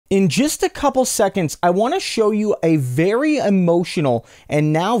In just a couple seconds, I want to show you a very emotional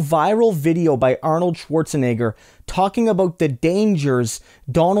and now viral video by Arnold Schwarzenegger talking about the dangers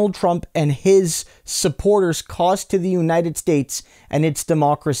Donald Trump and his supporters caused to the United States and its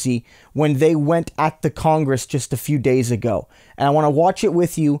democracy when they went at the Congress just a few days ago. And I want to watch it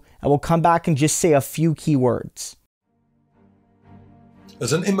with you, and we'll come back and just say a few key words.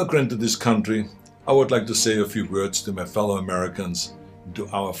 As an immigrant to this country, I would like to say a few words to my fellow Americans and to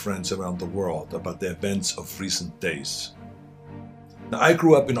our friends around the world about the events of recent days. Now, I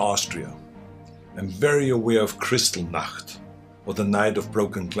grew up in Austria. I'm very aware of Kristallnacht, or the Night of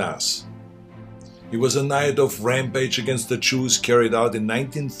Broken Glass. It was a night of rampage against the Jews carried out in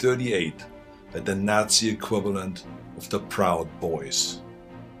 1938 by the Nazi equivalent of the Proud Boys.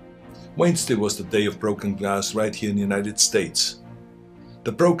 Wednesday was the day of broken glass right here in the United States.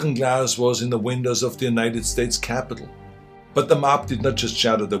 The broken glass was in the windows of the United States Capitol. But the mob did not just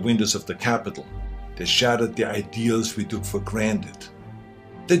shatter the windows of the Capitol, they shattered the ideals we took for granted.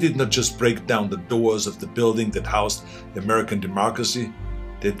 They did not just break down the doors of the building that housed the American democracy,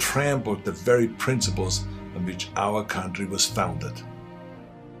 they trampled the very principles on which our country was founded.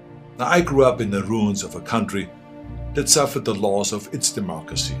 Now, I grew up in the ruins of a country that suffered the loss of its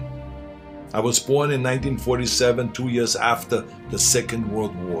democracy. I was born in 1947, 2 years after the Second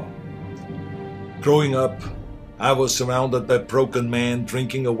World War. Growing up, I was surrounded by broken men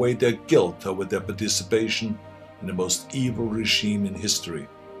drinking away their guilt over their participation in the most evil regime in history.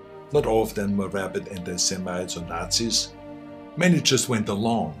 Not all of them were rabid anti-Semites or Nazis. Many just went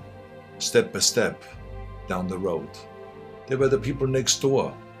along, step by step, down the road. They were the people next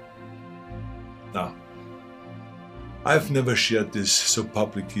door. Now, I've never shared this so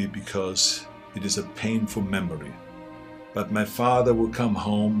publicly because it is a painful memory. But my father would come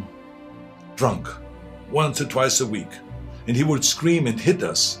home drunk once or twice a week, and he would scream and hit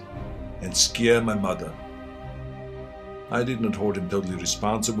us and scare my mother. I did not hold him totally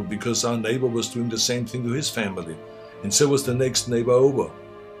responsible because our neighbor was doing the same thing to his family, and so was the next neighbor over.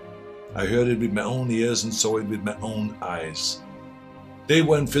 I heard it with my own ears and saw it with my own eyes. They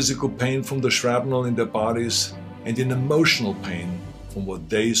were in physical pain from the shrapnel in their bodies and in emotional pain from what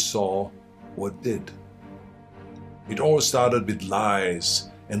they saw or did. It all started with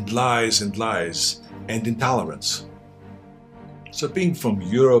lies and lies and lies and intolerance. So being from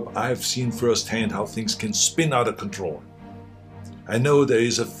Europe, I have seen firsthand how things can spin out of control. I know there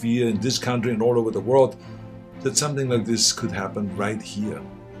is a fear in this country and all over the world that something like this could happen right here.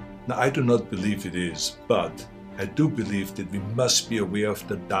 Now, I do not believe it is, but I do believe that we must be aware of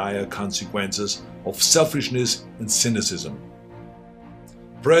the dire consequences of selfishness and cynicism.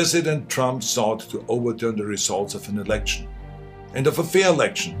 President Trump sought to overturn the results of an election, and of a fair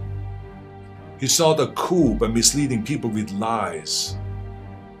election. He sought a coup by misleading people with lies.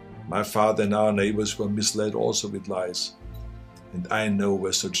 My father and our neighbors were misled also with lies, and I know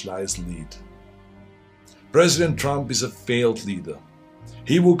where such lies lead. President Trump is a failed leader.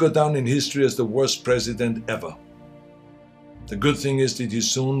 He will go down in history as the worst president ever. The good thing is that he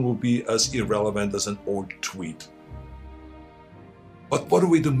soon will be as irrelevant as an old tweet. But what are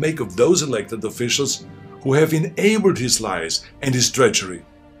we to make of those elected officials who have enabled his lies and his treachery?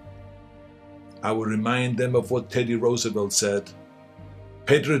 I will remind them of what Teddy Roosevelt said.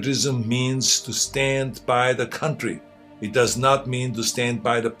 Patriotism means to stand by the country. It does not mean to stand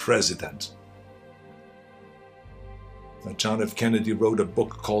by the president. Now, John F. Kennedy wrote a book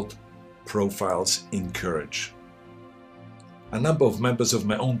called Profiles in Courage. A number of members of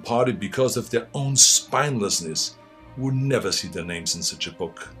my own party, because of their own spinelessness, would never see their names in such a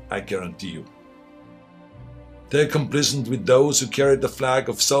book, I guarantee you. They're complicit with those who carried the flag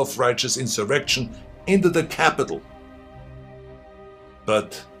of self-righteous insurrection into the Capitol.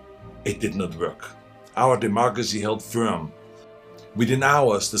 But it did not work. Our democracy held firm. Within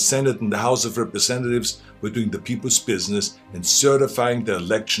hours, the Senate and the House of Representatives were doing the people's business and certifying the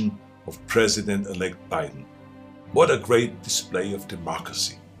election of President-elect Biden. What a great display of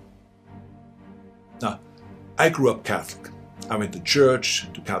democracy. Now, I grew up Catholic. I went to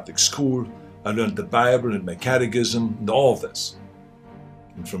church, to Catholic school. I learned the Bible and my catechism and all this.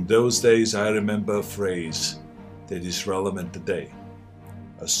 And from those days, I remember a phrase that is relevant today: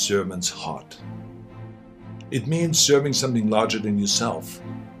 a servant's heart. It means serving something larger than yourself.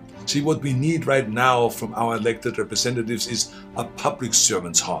 See, what we need right now from our elected representatives is a public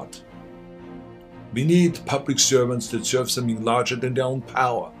servant's heart. We need public servants that serve something larger than their own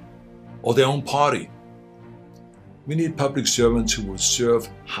power or their own party. We need public servants who will serve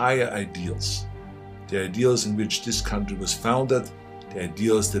higher ideals, the ideals in which this country was founded, the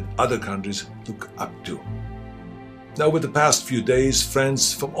ideals that other countries look up to. Now, over the past few days,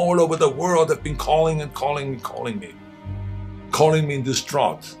 friends from all over the world have been calling me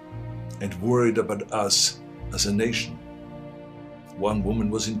distraught and worried about us as a nation. One woman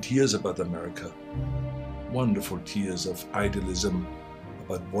was in tears about America, wonderful tears of idealism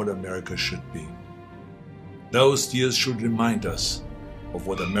about what America should be. Those tears should remind us of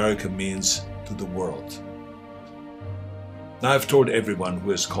what America means to the world. Now, I've told everyone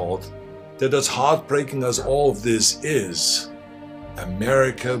who has called that as heartbreaking as all of this is,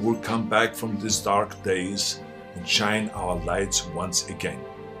 America will come back from these dark days and shine our lights once again.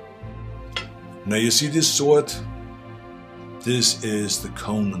 Now you see this sword? This is the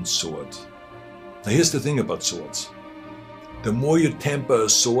Conan sword. Now here's the thing about swords. The more you temper a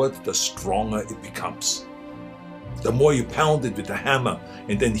sword, the stronger it becomes. The more you pound it with a hammer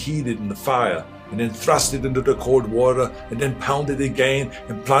and then heat it in the fire and then thrust it into the cold water and then pound it again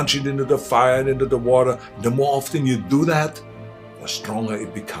and plunge it into the fire and into the water, the more often you do that, the stronger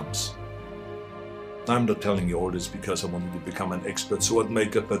it becomes. I'm not telling you all this because I wanted to become an expert sword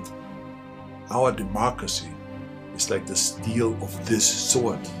maker, but our democracy is like the steel of this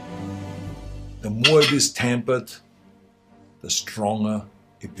sword. The more it is tempered, the stronger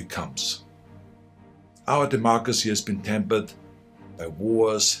it becomes. Our democracy has been tempered by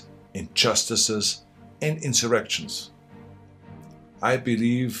wars, injustices, and insurrections. I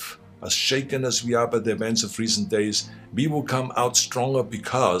believe, as shaken as we are by the events of recent days, we will come out stronger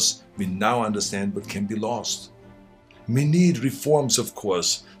because we now understand what can be lost. We need reforms, of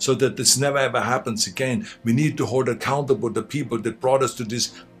course, so that this never ever happens again. We need to hold accountable the people that brought us to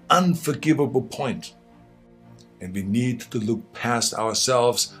this unforgivable point. And we need to look past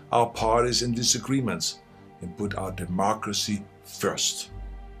ourselves, our parties and disagreements, and put our democracy first.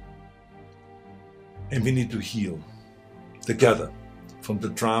 And we need to heal together from the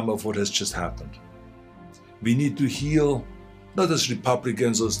drama of what has just happened. We need to heal not as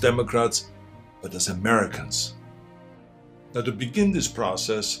Republicans or as Democrats, but as Americans. Now, to begin this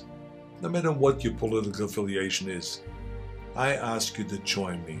process, no matter what your political affiliation is, I ask you to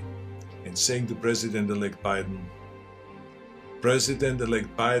join me in saying to President-elect Biden,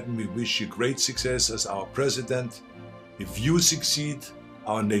 President-elect Biden, we wish you great success as our president. If you succeed,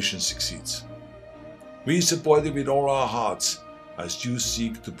 our nation succeeds. We support you with all our hearts as you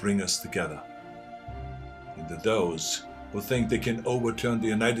seek to bring us together. And to those who think they can overturn the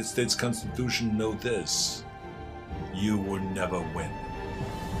United States Constitution, know this: you will never win.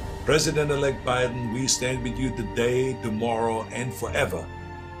 President-elect Biden, we stand with you today, tomorrow, and forever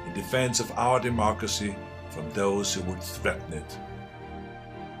in defense of our democracy from those who would threaten it.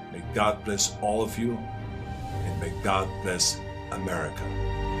 May God bless all of you, and may God bless America.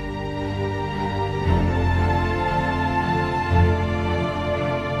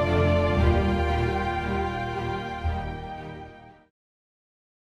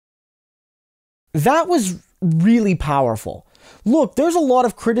 That was really powerful. Look, there's a lot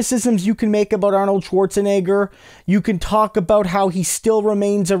of criticisms you can make about Arnold Schwarzenegger. You can talk about how he still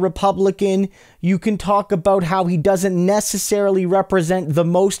remains a Republican. You can talk about how he doesn't necessarily represent the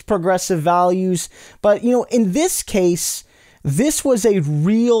most progressive values. But, you know, in this case, this was a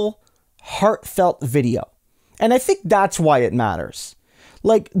real heartfelt video. And I think that's why it matters.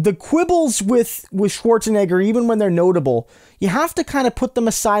 Like, the quibbles with Schwarzenegger, even when they're notable, you have to kind of put them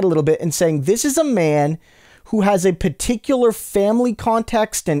aside a little bit and saying, this is a man who has a particular family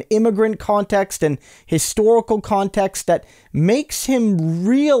context and immigrant context and historical context that makes him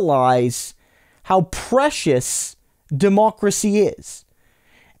realize how precious democracy is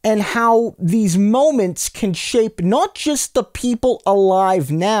and how these moments can shape not just the people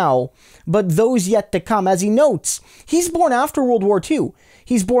alive now, but those yet to come. As he notes, he's born after World War II.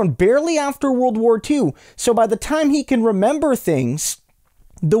 He's born barely after World War II. So by the time he can remember things,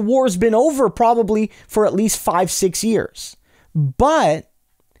 the war's been over probably for at least 5-6 years. But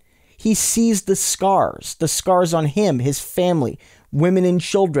he sees the scars on him, his family, women and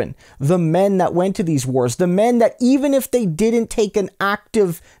children, the men that went to these wars, the men that even if they didn't take an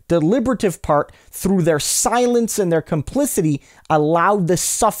active, deliberative part, through their silence and their complicity, allowed the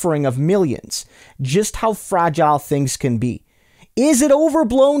suffering of millions. Just how fragile things can be. Is it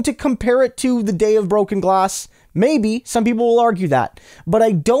overblown to compare it to the Day of Broken Glass? Maybe. Some people will argue that. But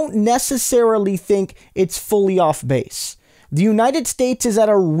I don't necessarily think it's fully off base. The United States is at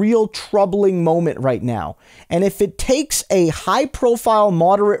a real troubling moment right now. And if it takes a high-profile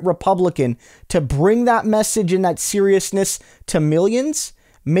moderate Republican to bring that message and that seriousness to millions,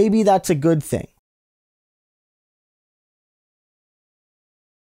 maybe that's a good thing.